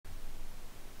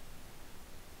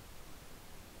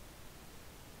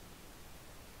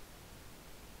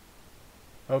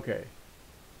Okay,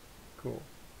 cool.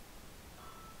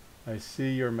 I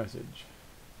see your message.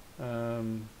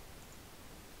 Oh,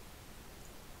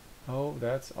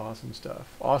 that's awesome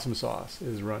stuff. Awesome Sauce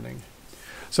is running.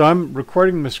 So I'm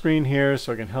recording the screen here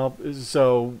so I can help.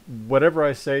 So whatever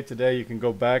I say today, you can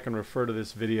go back and refer to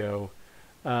this video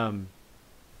and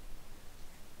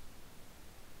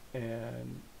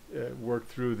work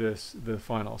through the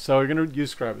final. So you're going to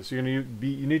use Scribus. So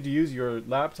you need to use your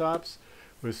laptops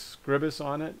with Scribus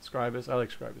on it. Scribus. I like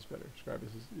Scribus better. Scribus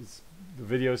is the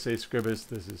videos say Scribus.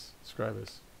 This is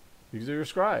Scribus. Use your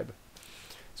Scribe.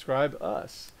 Scribe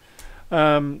us.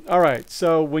 All right,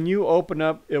 so when you open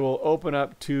up, it will open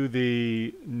up to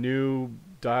the new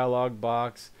dialog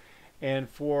box. And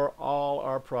for all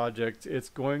our projects, it's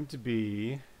going to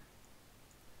be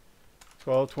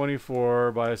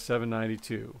 1224 by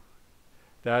 792.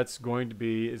 That's going to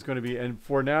be, and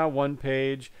for now, one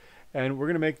page. And we're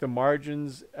going to make the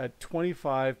margins at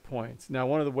 25 points. Now,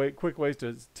 one of the quick ways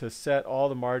to set all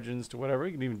the margins to whatever,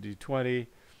 you can even do 20,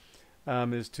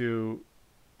 is to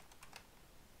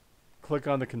click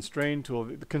on the constrain tool.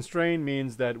 The constrain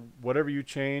means that whatever you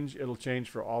change, it'll change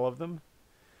for all of them.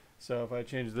 So if I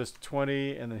change this to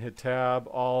 20 and then hit tab,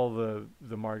 all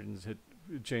the margins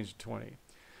change to 20.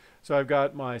 So I've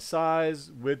got my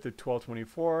size, width of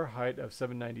 1224, height of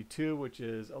 792, which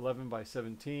is 11 by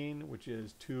 17, which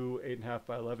is two 8.5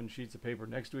 by 11 sheets of paper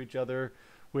next to each other,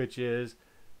 which is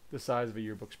the size of a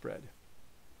yearbook spread.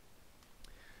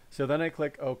 So then I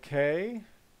click OK.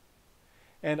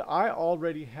 And I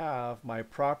already have my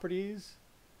properties,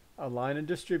 align and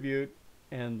distribute,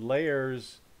 and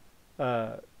layers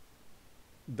dialog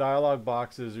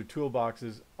boxes or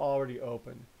toolboxes already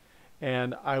open.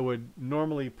 And I would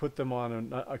normally put them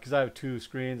on, because I have two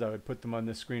screens, I would put them on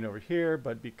this screen over here,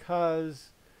 but because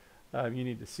you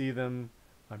need to see them,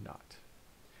 I'm not.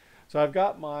 So I've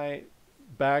got my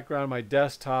background, my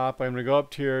desktop. I'm going to go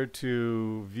up here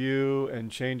to view and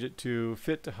change it to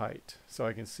fit to height so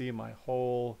I can see my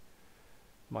whole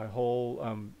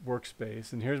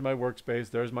workspace. And here's my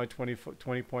workspace. There's my 20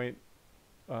 point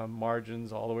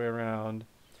margins all the way around.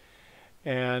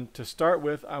 And to start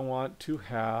with, I want to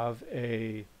have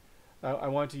I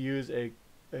want to use a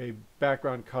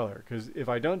background color, because if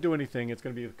I don't do anything, it's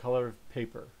going to be the color of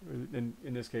paper, in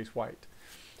this case white.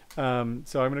 So I'm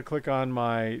going to click on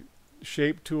my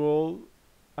shape tool.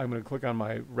 I'm going to click on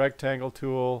my rectangle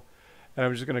tool, and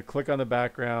I'm just going to click on the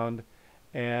background,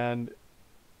 and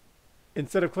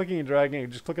instead of clicking and dragging,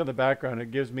 just click on the background. It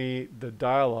gives me the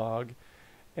dialog,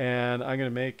 and I'm going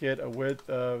to make it a width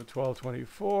of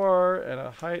 1224 and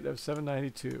a height of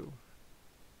 792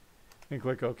 and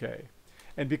click OK.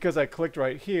 And because I clicked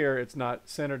right here, it's not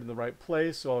centered in the right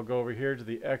place, so I'll go over here to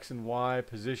the X and Y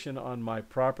position on my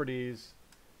properties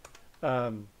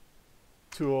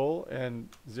tool and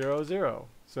 0, 0.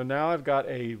 So now I've got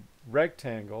a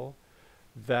rectangle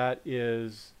that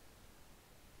is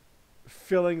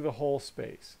filling the whole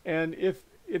space. And if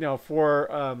you know, if we're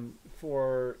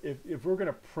going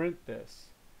to print this,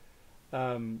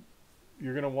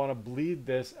 you're going to want to bleed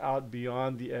this out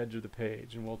beyond the edge of the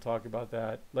page, and we'll talk about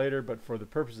that later. But for the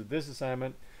purpose of this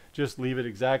assignment, just leave it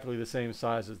exactly the same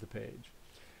size as the page.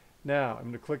 Now I'm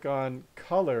going to click on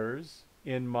colors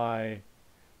in my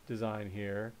design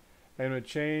here. I'm going to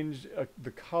change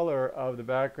the color of the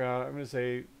background. I'm going to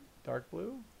say dark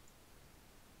blue,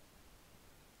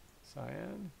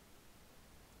 cyan.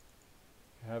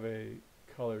 Have a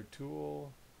color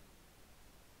tool.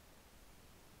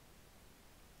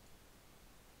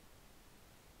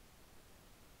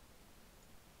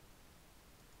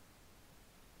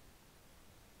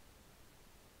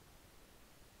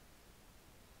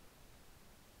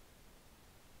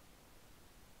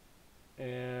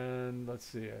 And let's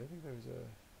see, I think there's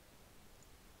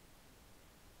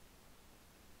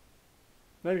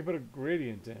now you can put a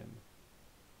gradient in.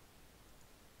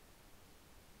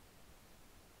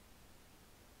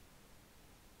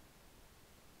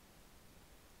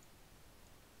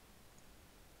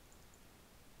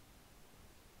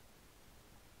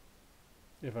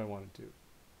 If I wanted to.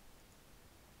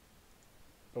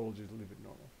 But we'll just leave it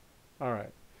normal. All right.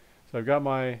 So I've got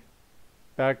my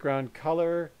background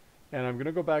color, and I'm going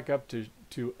to go back up to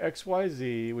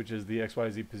XYZ, which is the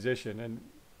XYZ position, and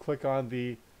click on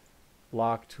the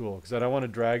lock tool, because I don't want to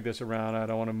drag this around. I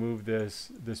don't want to move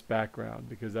this background,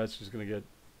 because that's just going to get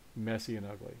messy and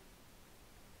ugly.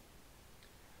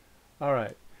 All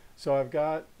right. So I've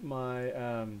got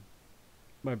my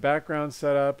my background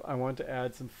set up. I want to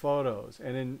add some photos,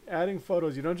 and in adding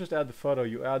photos, you don't just add the photo,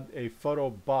 you add a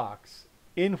photo box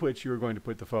in which you're going to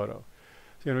put the photo.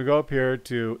 So you're going to go up here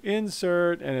to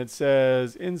insert, and it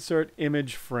says insert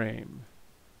image frame.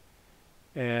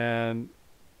 And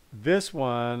this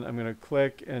one, I'm going to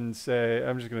click and say,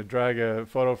 I'm just going to drag a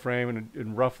photo frame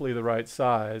in roughly the right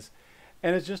size.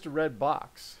 And it's just a red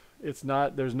box. It's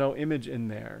not, there's no image in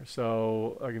there.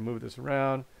 So I can move this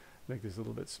around, make this a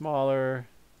little bit smaller.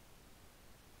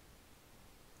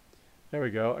 There we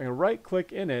go. I'm going to right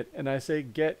click in it and I say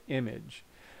get image.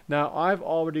 Now I've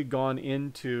already gone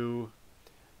into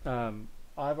the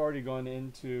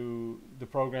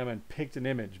program and picked an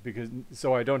image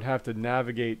so I don't have to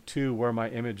navigate to where my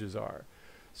images are.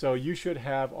 So you should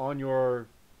have on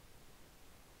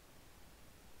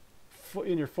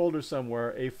in your folder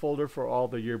somewhere a folder for all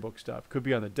the yearbook stuff. Could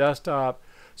be on the desktop.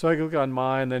 So I click on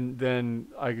mine, then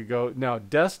I could go now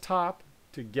desktop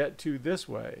to get to this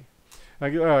way.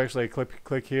 Actually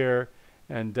click here,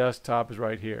 and desktop is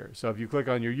right here. So if you click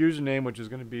on your username, which is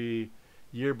going to be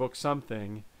yearbook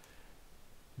something,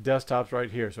 desktop's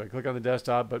right here. So I click on the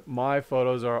desktop, but my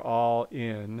photos are all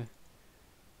in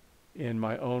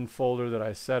my own folder that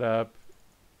I set up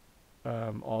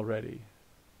already.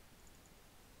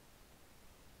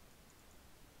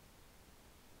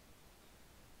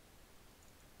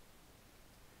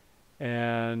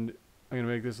 And I'm going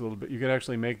to make this a little bit, you can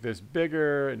actually make this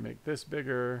bigger and make this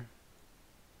bigger.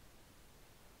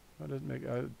 That doesn't make,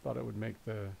 I thought it would make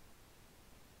the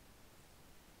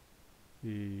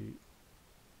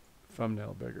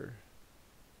thumbnail bigger.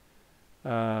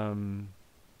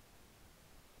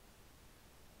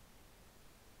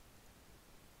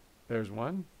 There's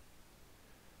one.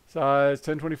 Size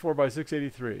 1024 by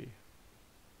 683.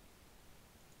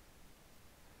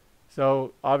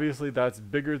 So obviously that's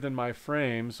bigger than my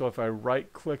frame. So if I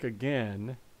right click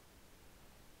again,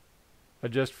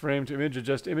 adjust frame to image,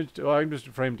 adjust image to, I'm just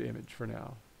frame to image for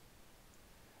now.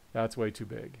 That's way too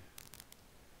big.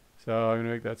 So I'm going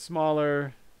to make that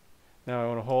smaller. Now I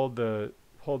want to hold the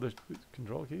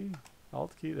control key,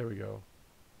 alt key, there we go.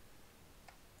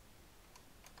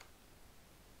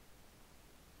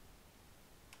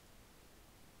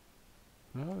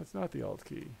 No, that's not the alt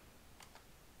key.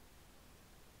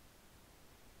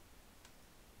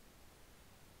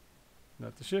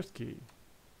 Not the shift key.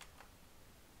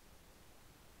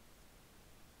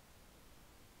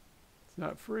 It's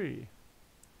not free.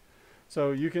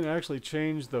 So you can actually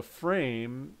change the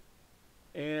frame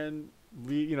and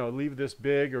leave this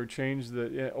big, or change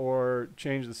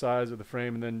the size of the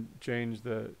frame, and then change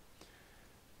the.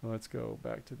 Let's go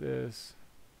back to this.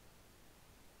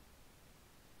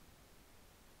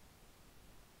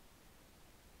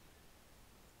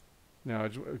 Now,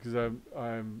 because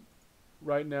I'm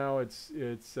right now it's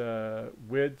width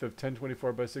of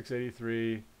 1024 by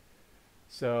 683.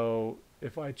 So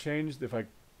if I change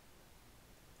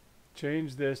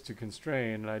this to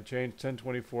constrain, and I change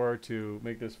 1024 to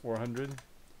make this 400,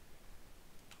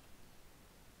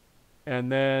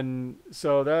 and then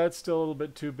so that's still a little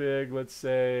bit too big. Let's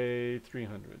say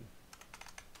 300.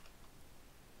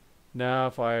 Now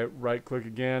if I right click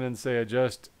again and say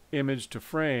adjust image to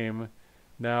frame,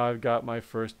 now I've got my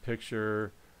first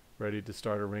picture ready to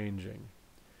start arranging.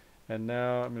 And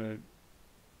now I'm going to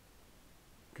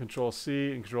Control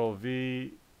C and Control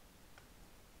V,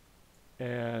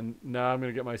 and now I'm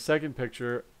going to get my second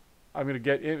picture. I'm going to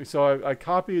get in, so I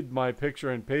copied my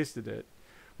picture and pasted it,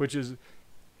 which is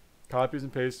copies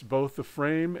and pastes both the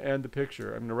frame and the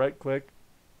picture. I'm going to right click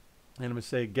and I'm going to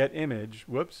say get image.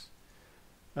 Whoops.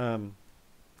 I'm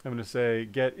going to say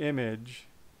get image,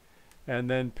 and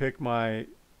then pick my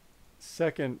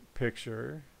second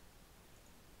picture.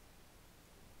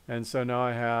 And so now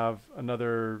I have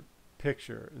another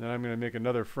picture. And then I'm going to make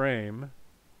another frame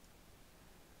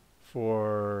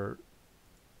for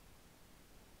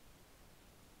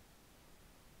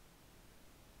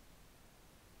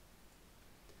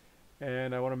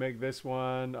and I want to make this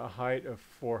one a height of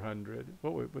 400.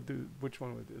 Which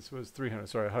one would this was 300?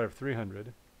 Sorry, a height of 300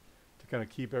 to kind of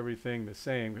keep everything the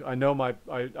same. I know my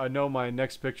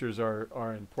next pictures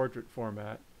are in portrait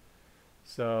format.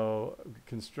 So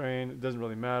constrain, it doesn't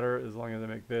really matter as long as I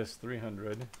make this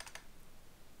 300.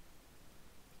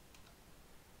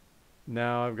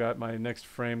 Now I've got my next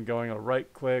frame going. I'll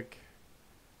right click,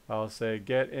 I'll say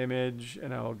get image,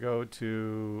 and I'll go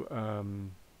to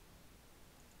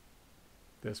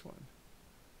this one.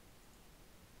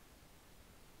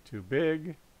 Too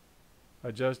big,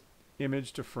 adjust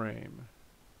image to frame.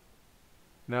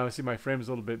 Now I see my frame is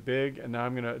a little bit big, and now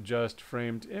I'm going to adjust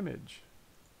frame to image.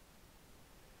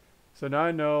 So now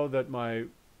I know that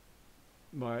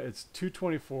it's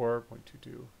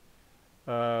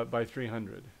 224.22 by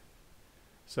 300.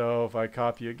 So if I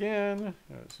copy again,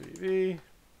 CV,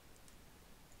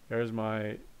 there's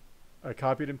I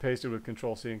copied and pasted with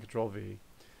Control C and Control V.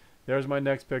 There's my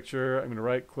next picture. I'm going to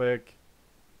right click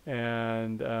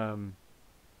and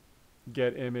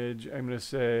get image. I'm going to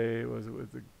say, was it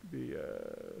with the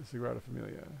Sagrada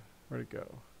Familia? Where'd it go?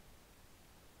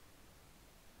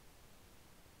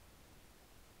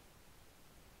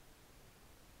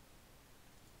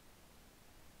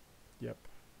 Yep.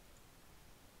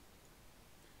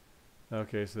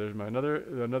 Okay, so there's my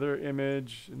another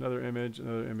image, another image,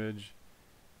 another image.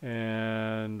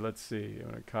 And let's see, I'm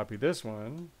going to copy this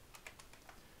one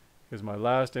because my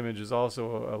last image is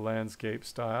also a landscape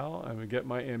style. I'm going to get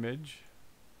my image.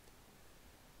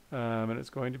 And it's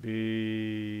going to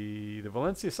be the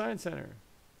Valencia Science Center.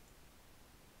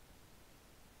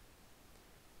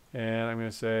 And I'm going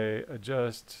to say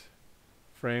adjust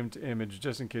frame to image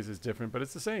just in case it's different, but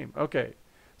it's the same. Okay.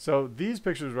 So these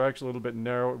pictures were actually a little bit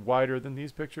wider than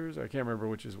these pictures. I can't remember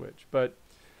which is which, but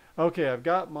okay, I've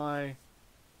got my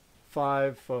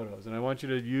 5 photos, and I want you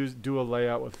to do a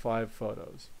layout with 5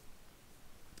 photos.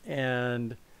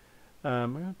 And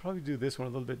I'm going to probably do this one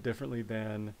a little bit differently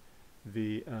than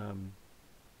the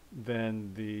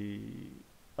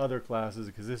other classes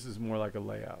because this is more like a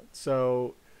layout.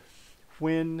 So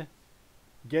when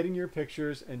getting your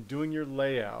pictures and doing your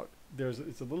layout,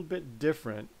 it's a little bit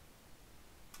different.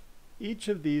 Each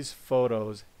of these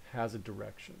photos has a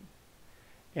direction.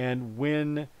 And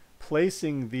when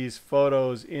placing these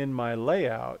photos in my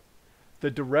layout,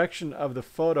 the direction of the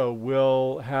photo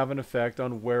will have an effect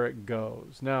on where it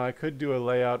goes. Now, I could do a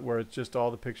layout where it's just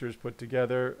all the pictures put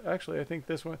together. Actually, I think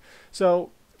this one. So,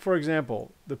 for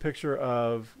example, the picture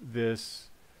of this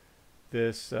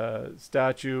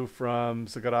statue from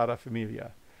Sagrada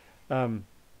Familia.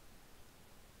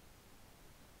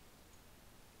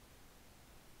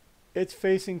 It's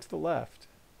facing to the left.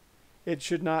 It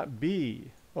should not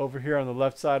be over here on the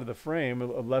left side of the frame,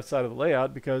 left side of the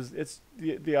layout, because it's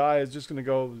the eye is just going to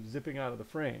go zipping out of the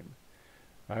frame.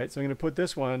 All right, so I'm going to put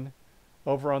this one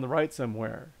over on the right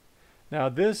somewhere. Now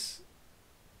this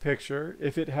picture,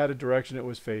 if it had a direction it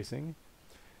was facing,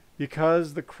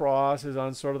 because the cross is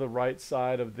on sort of the right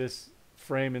side of this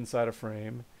frame inside a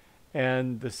frame,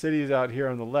 and the city is out here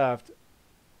on the left,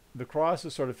 the cross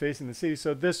is sort of facing the city,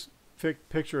 so this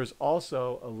picture is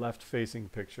also a left-facing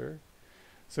picture.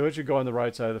 So it should go on the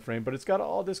right side of the frame, but it's got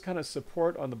all this kind of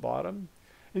support on the bottom.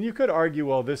 And you could argue,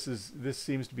 well, this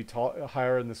seems to be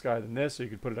higher in the sky than this, so you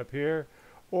could put it up here,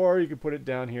 or you could put it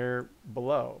down here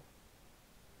below.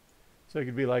 So it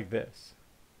could be like this.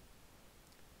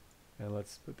 And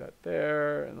let's put that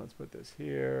there, and let's put this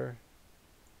here.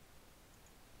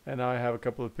 And now I have a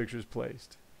couple of pictures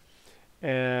placed.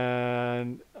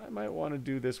 And I might want to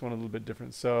do this one a little bit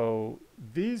different. So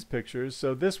these pictures,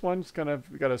 so this one's kind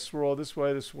of got a swirl this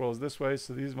way, this swirls this way,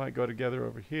 so these might go together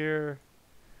over here.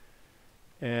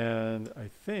 And I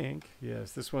think,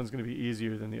 yes, this one's going to be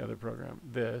easier than the other program,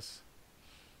 this.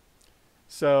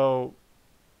 So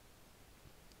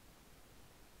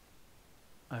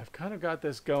I've kind of got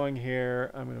this going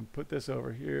here. I'm going to put this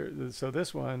over here. So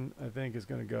this one, I think, is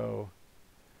going to go,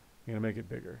 I'm going to make it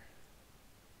bigger.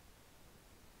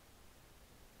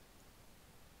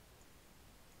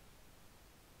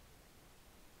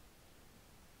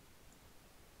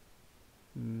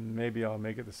 Maybe I'll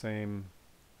make it the same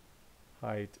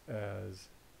height as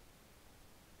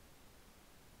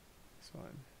this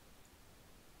one.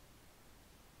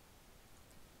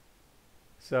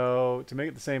 So to make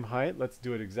it the same height, let's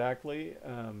do it exactly.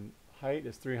 Height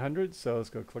is 300, so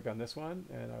let's go click on this one,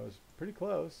 and I was pretty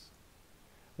close.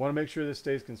 Want to make sure this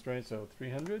stays constrained, so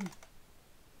 300.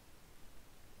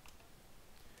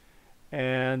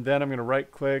 And then I'm going to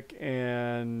right click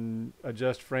and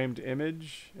adjust frame to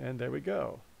image, and there we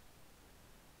go.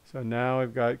 So now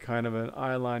I've got kind of an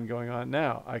eye line going on.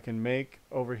 Now I can make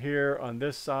over here on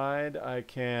this side, I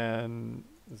can,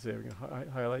 let's see, we can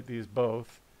highlight these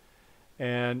both.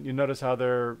 And you notice how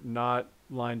they're not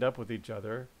lined up with each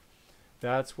other.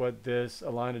 That's what this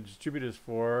align and distribute is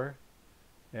for.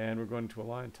 And we're going to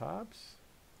align tops.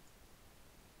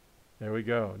 There we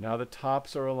go. Now the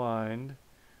tops are aligned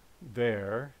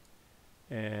there,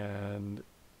 and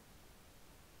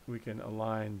we can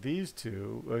align these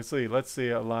two. Let's see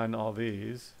align all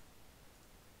these.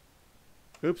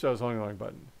 Oops, I was holding the wrong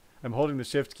button. I'm holding the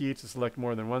shift key to select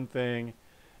more than one thing,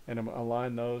 and I'm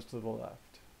align those to the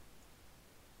left.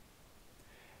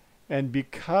 And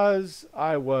because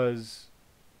I was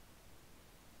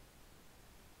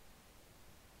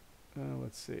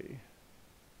let's see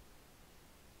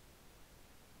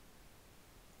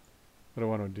what I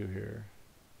want to do here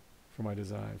for my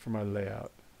design, for my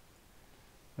layout.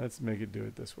 Let's make it do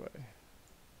it this way.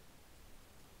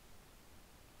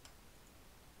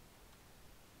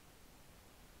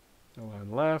 Align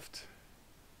align left,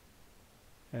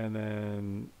 and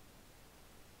then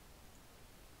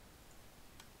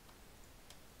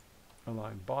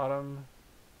align bottom.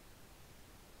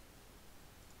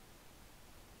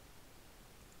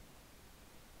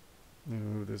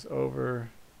 Move this over.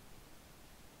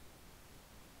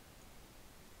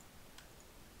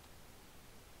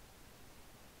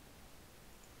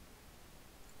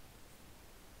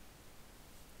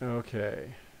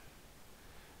 Okay.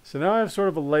 So now I have sort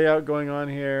of a layout going on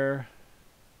here.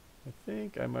 I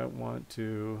think I might want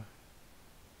to...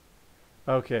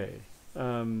 Okay.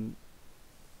 Now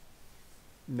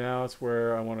it's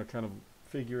where I want to kind of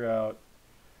figure out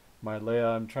my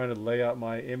layout. I'm trying to lay out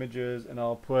my images, and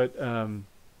I'll put... so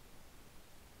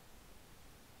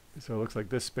it looks like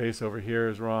this space over here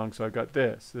is wrong. So I've got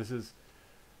this. This is...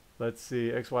 Let's see,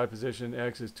 XY position,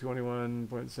 X is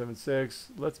 21.76.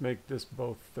 Let's make this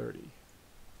both 30.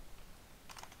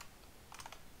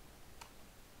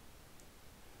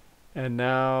 And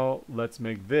now let's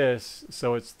make this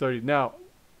so it's 30. Now,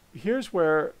 here's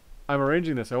where I'm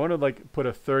arranging this. I want to like put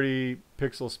a 30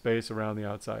 pixel space around the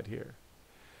outside here.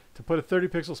 To put a 30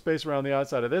 pixel space around the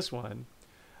outside of this one,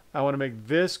 I want to make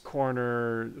this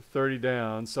corner 30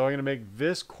 down. So I'm going to make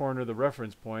this corner the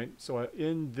reference point. So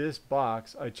in this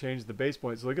box, I change the base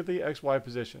point. So look at the XY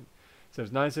position. It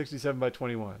says 967 by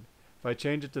 21. If I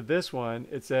change it to this one,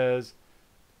 it says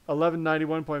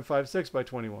 1191.56 by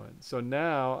 21. So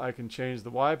now I can change the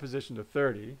Y position to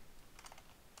 30.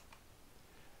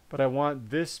 But I want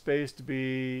this space to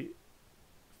be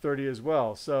 30 as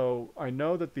well. So I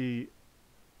know that the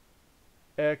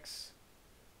X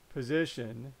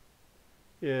position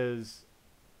is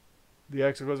the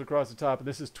X that goes across the top, and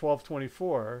this is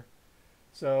 1224.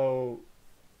 So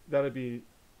that would be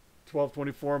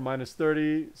 1224 minus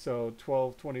 30. So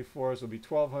 1224, so it'll be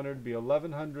 1200, be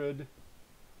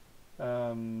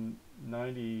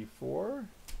 1194,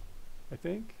 I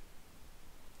think.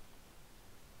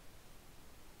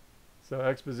 So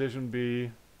X position would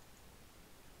be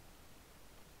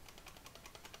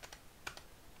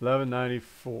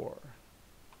 1194.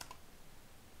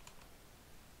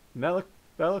 And that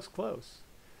looks close.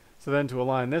 So then to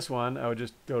align this one, I would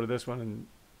just go to this one and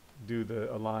do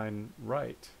the align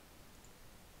right.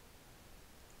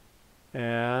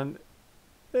 And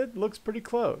it looks pretty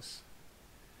close.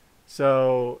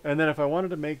 So, and then if I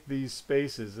wanted to make these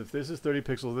spaces, if this is 30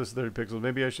 pixels, this is 30 pixels,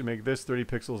 maybe I should make this 30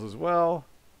 pixels as well.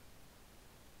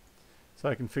 So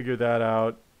I can figure that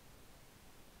out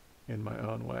in my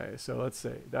own way. So let's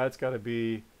say that's got to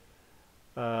be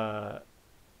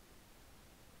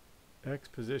X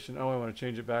position. Oh, I want to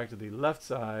change it back to the left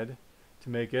side to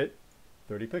make it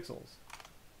 30 pixels.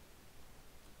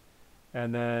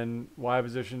 And then Y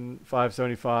position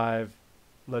 575.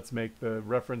 Let's make the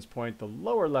reference point the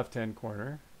lower left-hand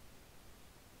corner.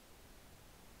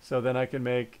 So then I can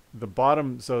make the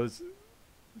bottom, so it's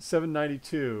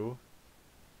 792.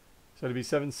 So it'd be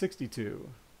 762.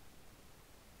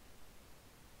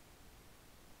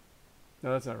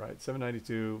 No, that's not right.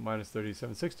 792 minus 30,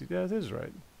 760. Yeah, it is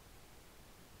right.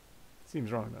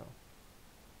 Seems wrong, though.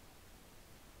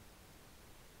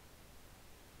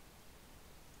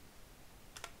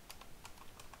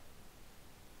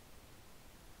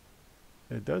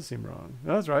 It does seem wrong.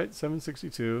 No, that's right.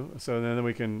 762. So then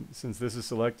we can, since this is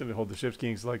selected, hold the shift key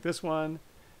and select this one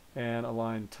and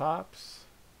align tops.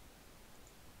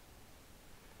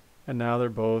 And now they're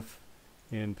both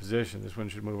in position. This one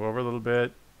should move over a little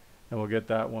bit, and we'll get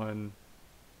that one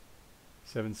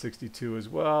 762 as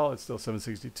well. It's still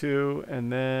 762.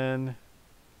 And then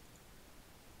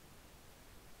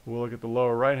we'll look at the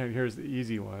lower right hand. Here's the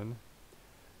easy one.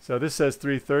 So this says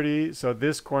 330. So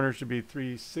this corner should be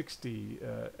 360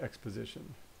 X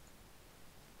position.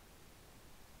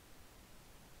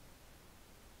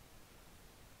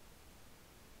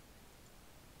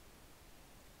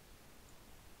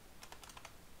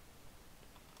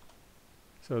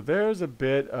 So there's a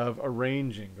bit of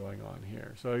arranging going on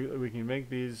here. So we can make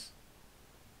these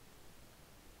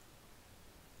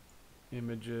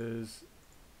images.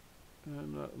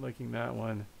 I'm not liking that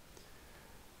one.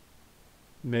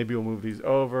 Maybe we'll move these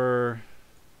over.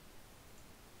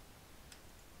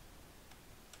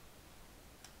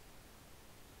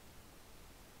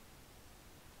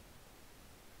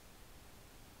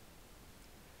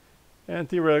 And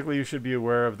theoretically, you should be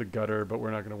aware of the gutter, but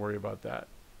we're not going to worry about that.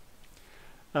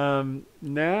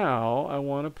 Now I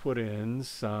want to put in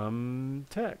some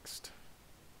text.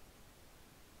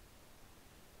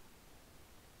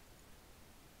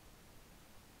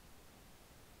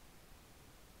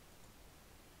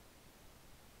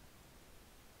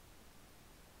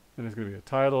 And it's going to be a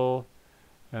title.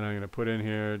 And I'm going to put in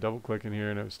here, double click in here,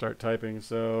 and it'll start typing.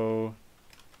 So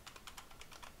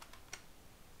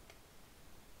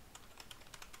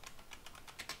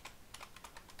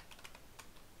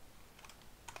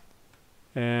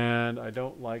and I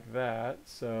don't like that.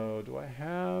 So do I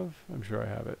have? I'm sure I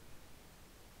have it.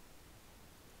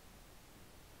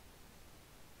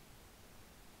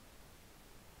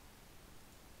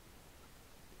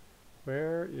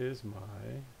 Where is my?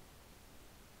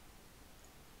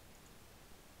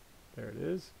 There it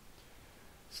is.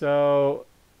 So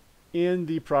in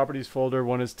the properties folder,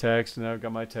 one is text, and I've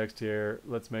got my text here.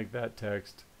 Let's make that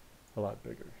text a lot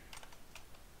bigger.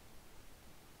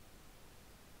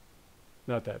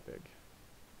 Not that big.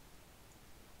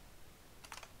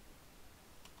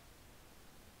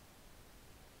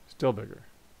 Still bigger.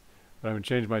 But I'm going to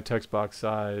change my text box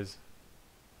size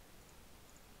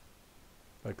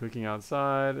by clicking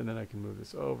outside, and then I can move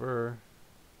this over.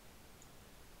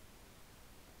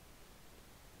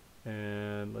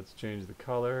 And let's change the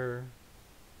color.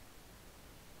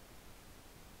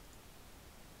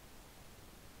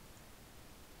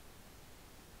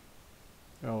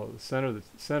 Oh, center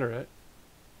it.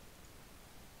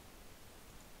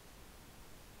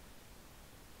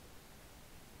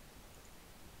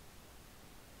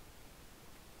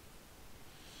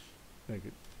 Make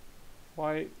it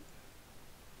white.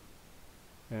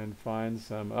 And find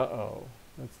some, uh-oh,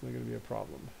 that's going to be a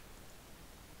problem.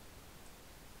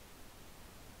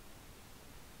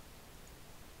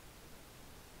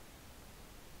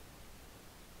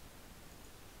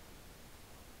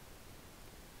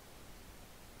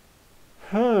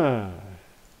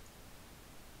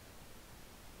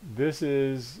 This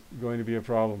is going to be a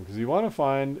problem because you want to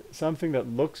find something that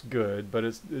looks good, but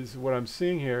it's what I'm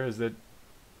seeing here is that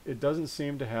it doesn't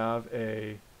seem to have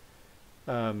a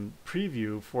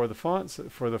preview for the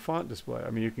font display. I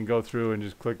mean, you can go through and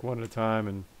just click one at a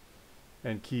time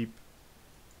and keep.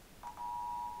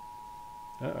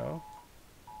 Uh-oh.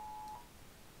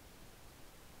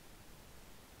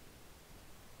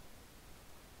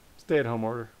 Stay-at-home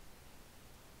order.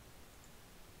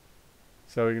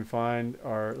 So we can find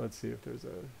our, let's see if there's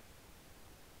a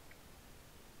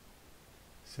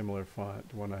similar font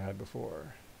to one I had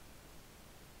before.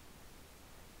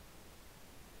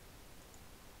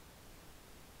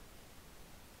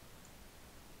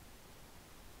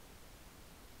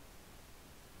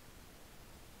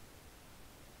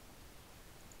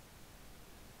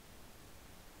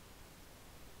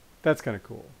 That's kind of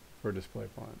cool for a display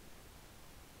font.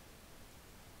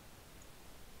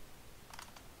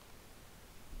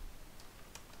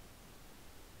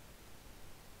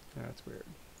 That's weird.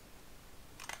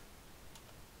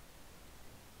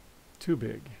 Too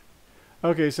big.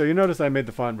 Okay, so you notice I made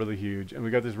the font really huge, and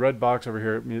we got this red box over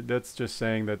here. That's just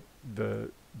saying that the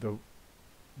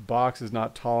box is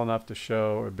not tall enough to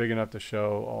show or big enough to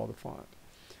show all the font.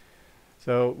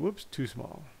 So, whoops, too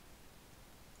small.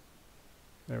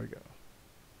 There we go.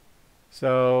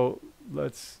 So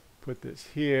let's put this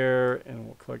here, and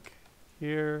we'll click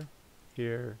here,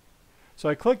 here. So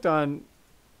I clicked on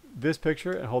this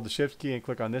picture and hold the shift key and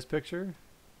click on this picture.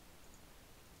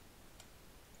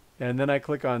 And then I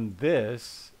click on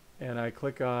this and I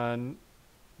click on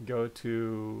go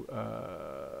to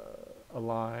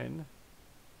align.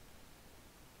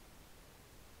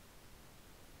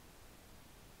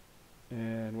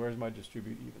 And where's my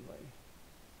distribute evenly?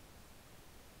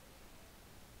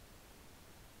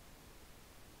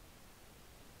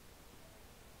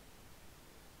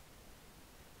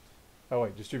 Oh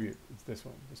wait, distribute, it's this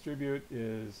one. Distribute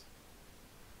is,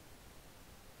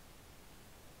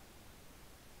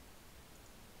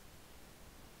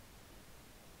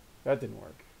 that didn't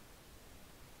work.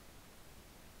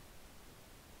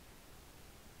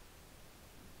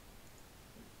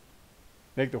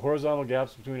 Make the horizontal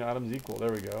gaps between items equal,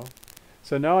 there we go.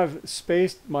 So now I've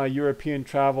spaced my European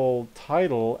travel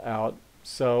title out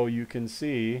so you can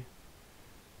see,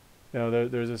 you know,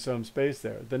 there's some space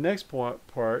there. The next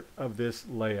part of this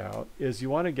layout is you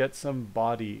want to get some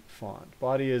body font.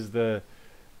 Body is the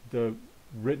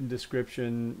written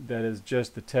description that is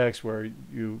just the text where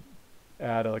you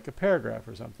add like a paragraph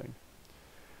or something.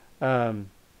 And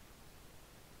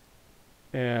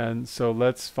so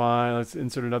let's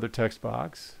insert another text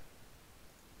box,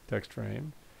 text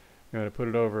frame. I'm going to put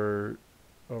it over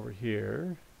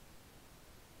here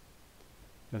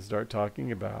and start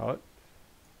talking about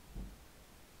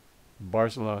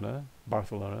Barcelona,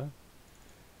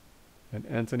 and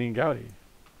Antoni Gaudí.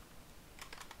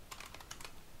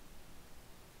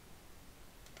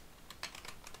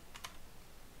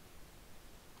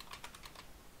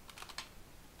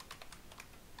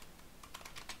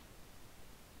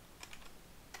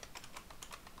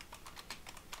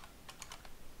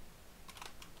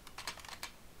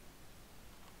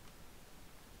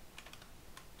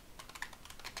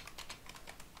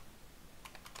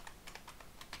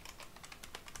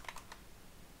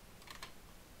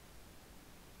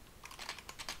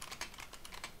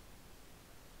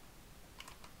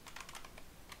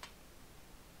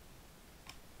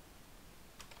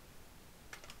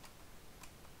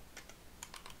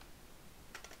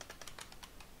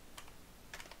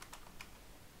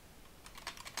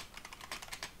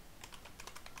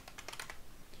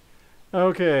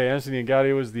 Okay, Anthony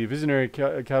Gaudi was the visionary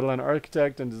Catalan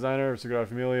architect and designer of Sagrada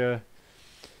Familia,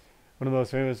 one of the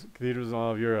most famous cathedrals in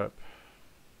all of Europe.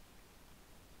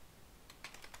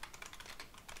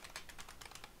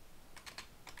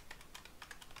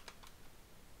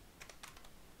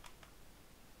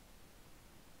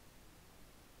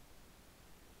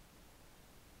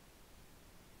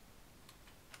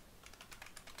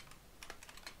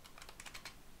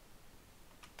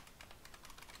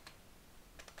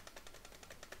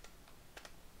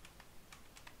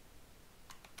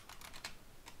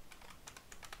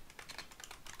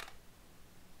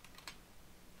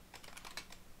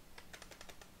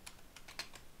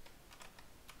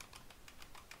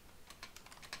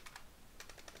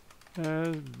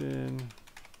 Has been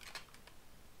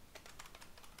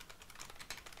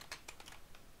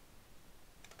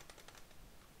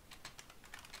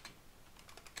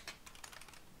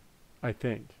I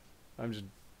think. I'm just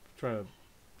trying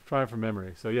from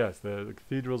memory. So yes, the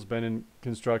cathedral's been in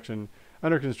construction,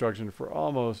 under construction for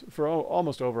almost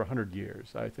over 100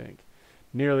 years, I think.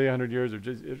 Nearly 100 years or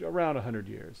just around 100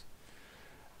 years.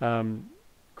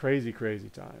 Crazy, crazy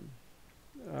time.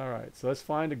 All right, so let's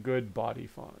find a good body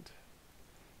font.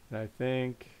 And I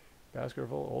think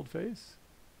Baskerville Old Face.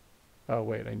 Oh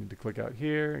wait, I need to click out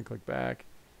here and click back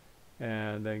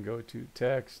and then go to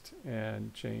text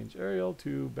and change Arial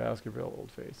to Baskerville Old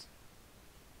Face.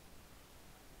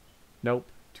 Nope,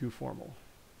 too formal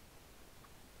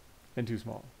and too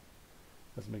small.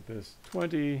 Let's make this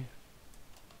 20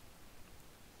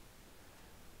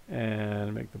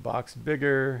 and make the box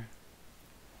bigger.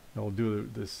 And we'll do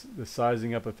the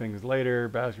sizing up of things later.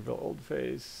 Baskerville Old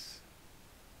Face.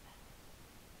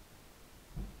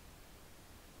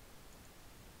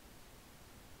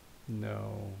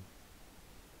 No.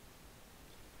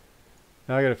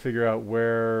 Now I got to figure out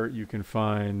where you can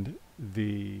find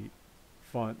the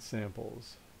font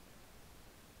samples.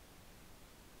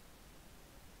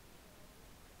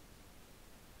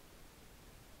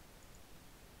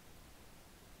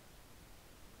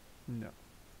 No.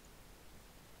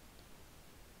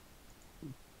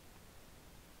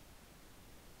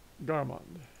 Garmond.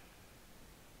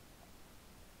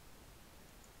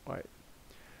 White.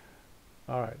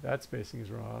 All right, that spacing is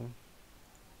wrong.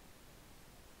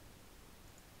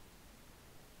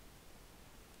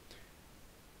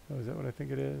 Oh, is that what I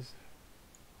think it is?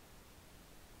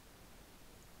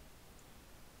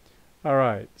 All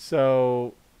right,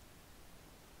 so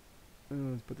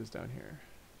let's put this down here.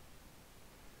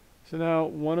 So now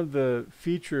one of the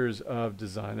features of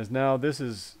design is now this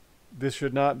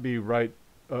should not be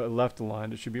left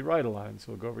aligned, it should be right aligned.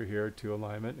 So we'll go over here to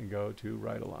alignment and go to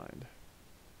right aligned.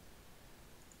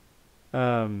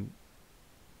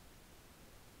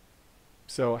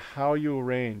 So how you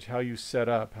arrange, how you set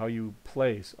up, how you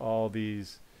place all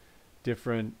these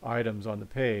different items on the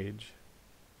page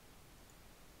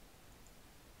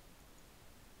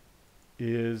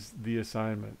is the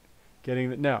assignment.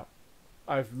 Now,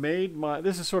 I've made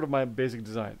this is sort of my basic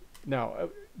design. Now,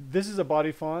 this is a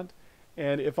body font,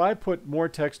 and if I put more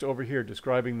text over here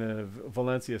describing the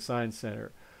Valencia Science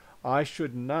Center, I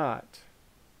should not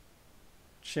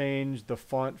change the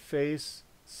font face,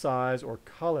 size, or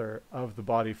color of the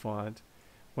body font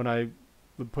when I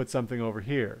put something over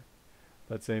here.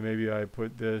 Let's say maybe I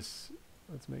put this,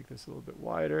 let's make this a little bit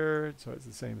wider so it's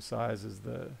the same size as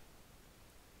the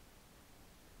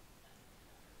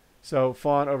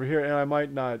font over here, and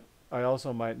I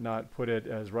also might not put it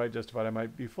as right justified. I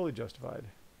might be fully justified.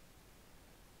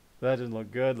 That doesn't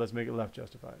look good. Let's make it left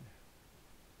justified,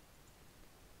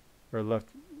 or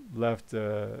left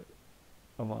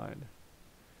aligned.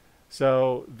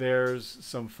 So there's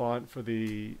some font for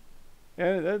the,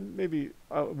 and then maybe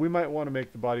we might want to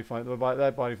make the body font,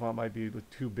 that body font might be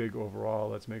too big overall.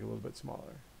 Let's make it a little bit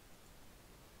smaller.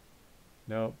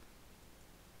 Nope.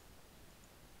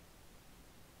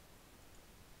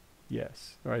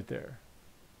 Yes, right there.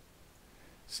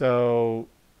 So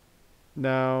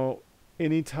now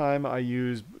anytime I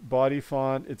use body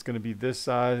font, it's going to be this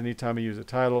size. Anytime I use a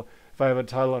title, if I have a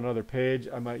title on another page,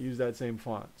 I might use that same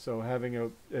font. So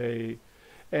having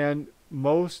and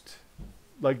most,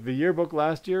 like the yearbook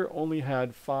last year only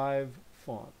had 5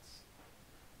 fonts.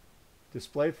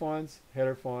 Display fonts,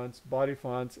 header fonts, body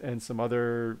fonts, and some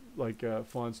other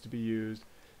fonts to be used.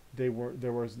 There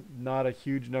was not a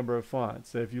huge number of fonts.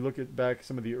 So if you look at back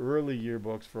some of the early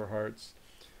yearbooks for Hearts,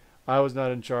 I was not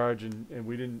in charge, and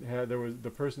we didn't have, the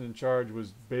person in charge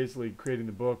was basically creating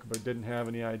the book but didn't have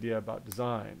any idea about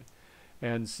design.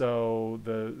 And so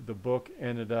the book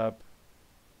ended up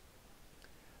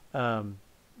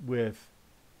with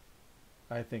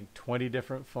I think 20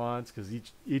 different fonts, because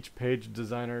each page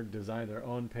designer designed their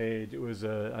own page. It was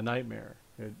a nightmare.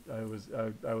 I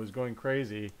was going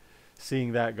crazy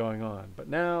seeing that going on. But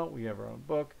now we have our own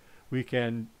book. We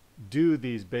can do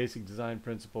these basic design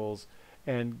principles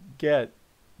and get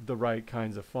the right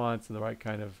kinds of fonts and the right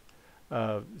kind of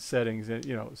settings and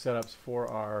setups for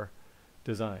our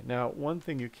design. Now, one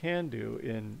thing you can do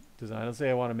in design, let's say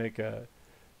I want to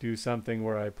do something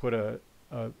where I put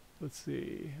let's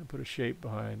see, I put a shape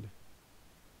behind.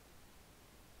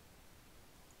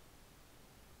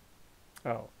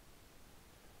 Oh.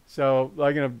 So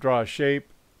I'm going to draw a shape,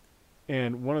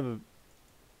 and one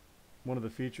of the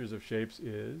features of shapes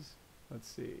is, let's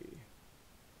see.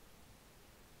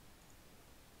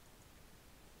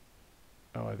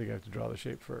 Oh, I think I have to draw the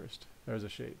shape first. There's a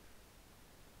shape.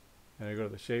 And I go to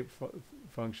the shape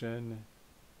function.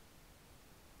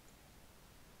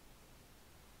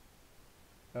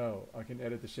 Oh, I can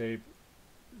edit the shape.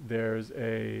 There's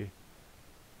a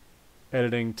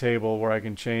editing table where I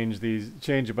can change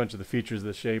a bunch of the features of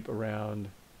the shape around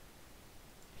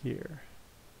here.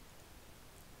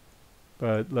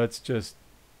 But let's just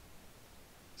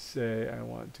say I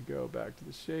want to go back to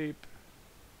the shape.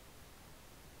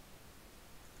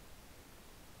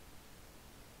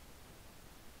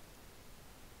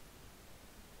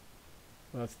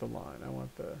 That's the line. I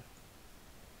want the...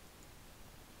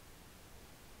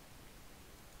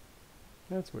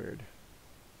 That's weird.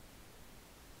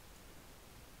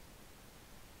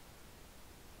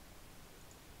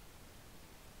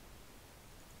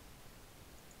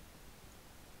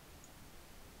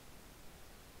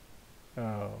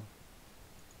 Oh.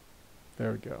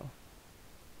 There we go.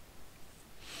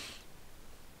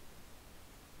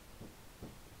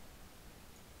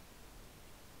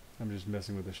 I'm just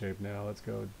messing with the shape now. Let's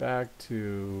go back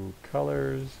to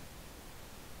colors.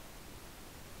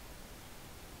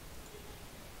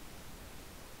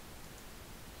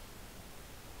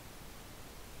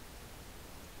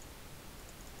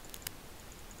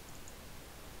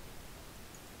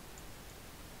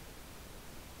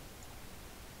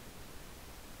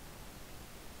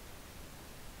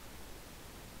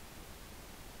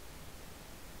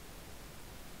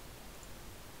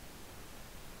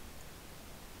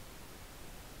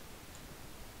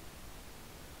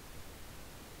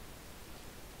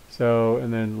 So,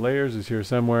 and then layers is here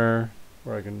somewhere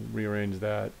where I can rearrange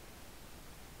that.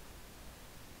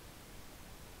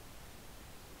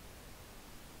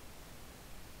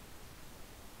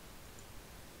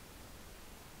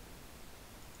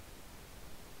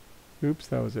 Oops,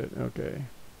 that was it. Okay.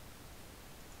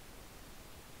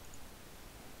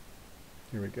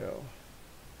 Here we go.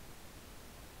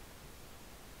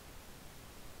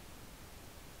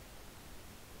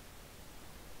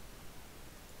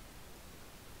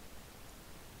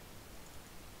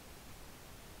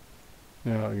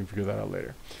 Yeah, I can figure that out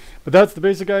later. But that's the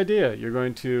basic idea. You're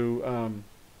going to oh,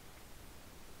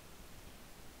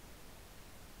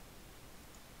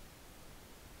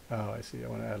 I see. I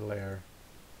want to add a layer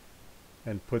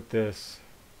and put this.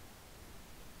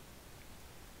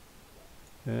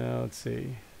 Now let's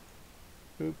see.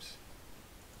 Oops.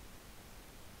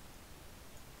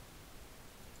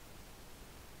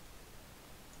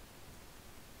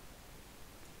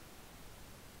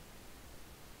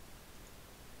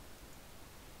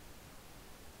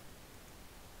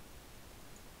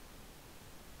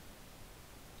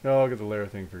 Oh, I'll get the layer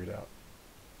thing figured out.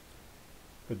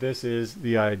 But this is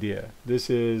the idea. This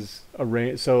is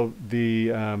so the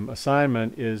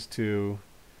assignment is to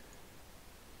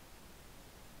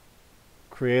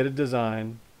create a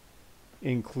design,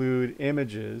 include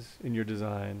images in your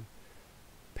design,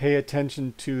 pay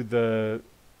attention to the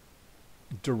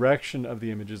direction of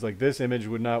the images. Like this image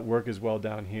would not work as well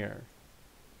down here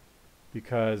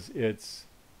because it's,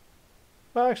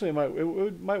 well, actually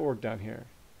it might work down here.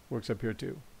 Works up here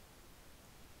too.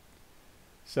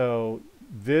 So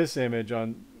this image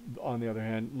on the other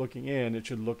hand, looking in, it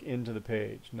should look into the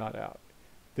page, not out.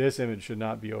 This image should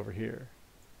not be over here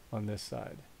on this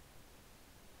side.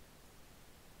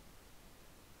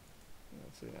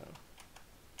 Let's see now.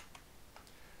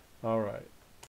 All right.